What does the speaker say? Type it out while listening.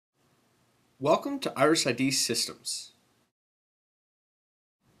Welcome to IrisID Systems.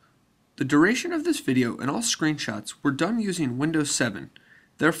 The duration of this video and all screenshots were done using Windows 7.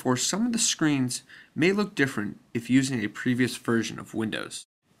 Therefore, some of the screens may look different if using a previous version of Windows.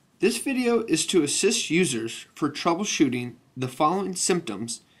 This video is to assist users for troubleshooting the following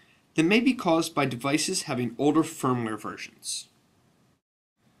symptoms that may be caused by devices having older firmware versions.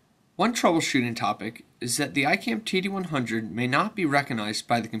 One troubleshooting topic is that the iCAM TD100 may not be recognized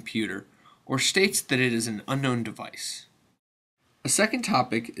by the computer or states that it is an unknown device. A second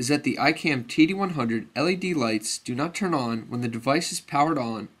topic is that the iCAM TD100 LED lights do not turn on when the device is powered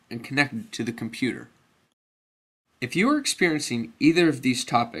on and connected to the computer. If you are experiencing either of these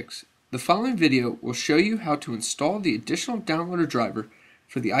topics, the following video will show you how to install the additional downloader driver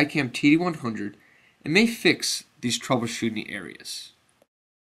for the iCAM TD100 and may fix these troubleshooting areas.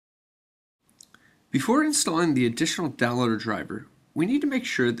 Before installing the additional downloader driver, we need to make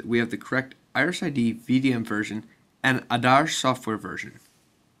sure that we have the correct IrisID VDM version and IrisAccess software version.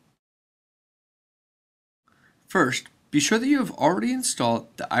 First, be sure that you have already installed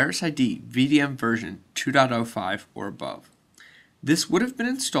the IrisID VDM version 2.05 or above. This would have been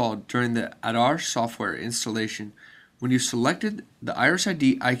installed during the IrisAccess software installation when you selected the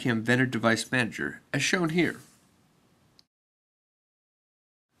IrisID iCAM Vendor Device Manager, as shown here.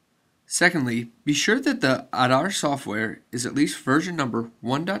 Secondly, be sure that the IrisAccess software is at least version number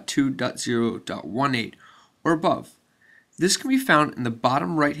 1.2.0.18 or above. This can be found in the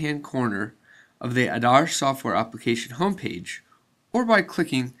bottom right-hand corner of the IrisAccess software application homepage or by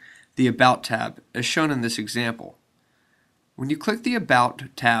clicking the About tab as shown in this example. When you click the About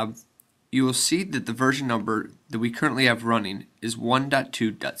tab, you will see that the version number that we currently have running is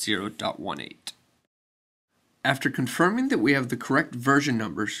 1.2.0.18. After confirming that we have the correct version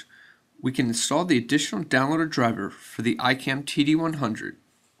numbers, we can install the additional downloader driver for the iCAM TD100.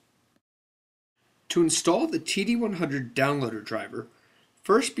 To install the TD100 downloader driver,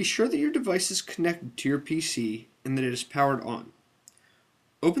 first be sure that your device is connected to your PC and that it is powered on.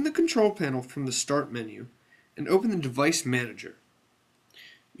 Open the control panel from the Start menu and open the Device Manager.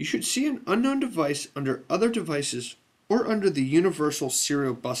 You should see an unknown device under Other Devices or under the Universal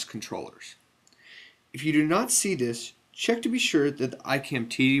Serial Bus Controllers. If you do not see this, check to be sure that the iCAM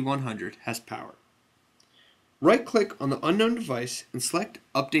TD100 has power. Right-click on the unknown device and select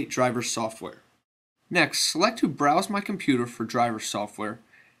Update Driver Software. Next, select to Browse My Computer for driver software,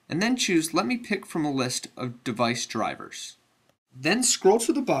 and then choose Let me pick from a list of device drivers. Then scroll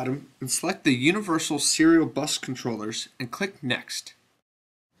to the bottom and select the Universal Serial Bus Controllers and click Next.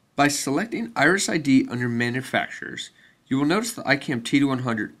 By selecting IrisID under Manufacturers, you will notice the iCAM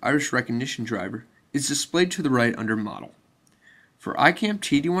TD100 Iris Recognition driver is displayed to the right under Model. For iCAM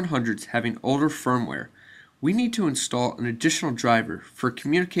TD100s having older firmware, we need to install an additional driver for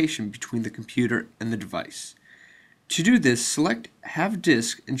communication between the computer and the device. To do this, select Have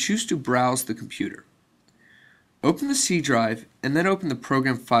Disk and choose to browse the computer. Open the C drive and then open the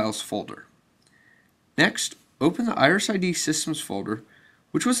Program Files folder. Next, open the IrisID Systems folder,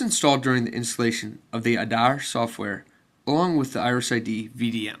 which was installed during the installation of the IrisAccess software along with the IrisID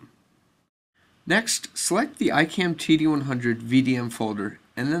VDM. Next, select the iCAM TD100 VDM folder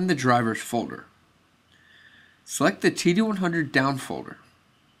and then the drivers folder. Select the TD100 down folder.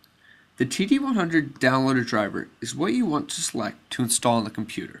 The TD100 downloader driver is what you want to select to install on the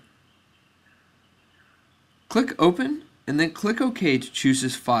computer. Click Open and then click OK to choose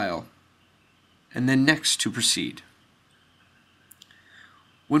this file and then Next to proceed.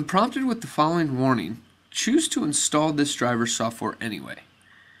 When prompted with the following warning, choose to install this driver software anyway.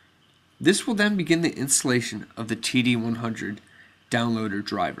 This will then begin the installation of the TD100 downloader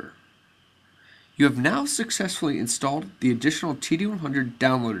driver. You have now successfully installed the additional TD100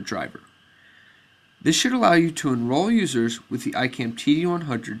 downloader driver. This should allow you to enroll users with the iCAM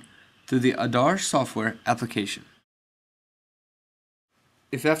TD100 through the IrisAccess software application.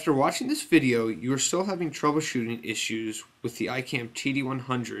 If after watching this video you are still having troubleshooting issues with the iCAM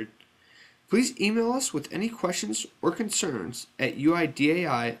TD100, please email us with any questions or concerns at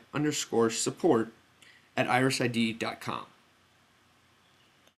uidai_support@irisid.com.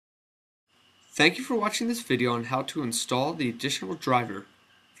 Thank you for watching this video on how to install the additional driver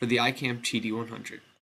for the iCAM TD100.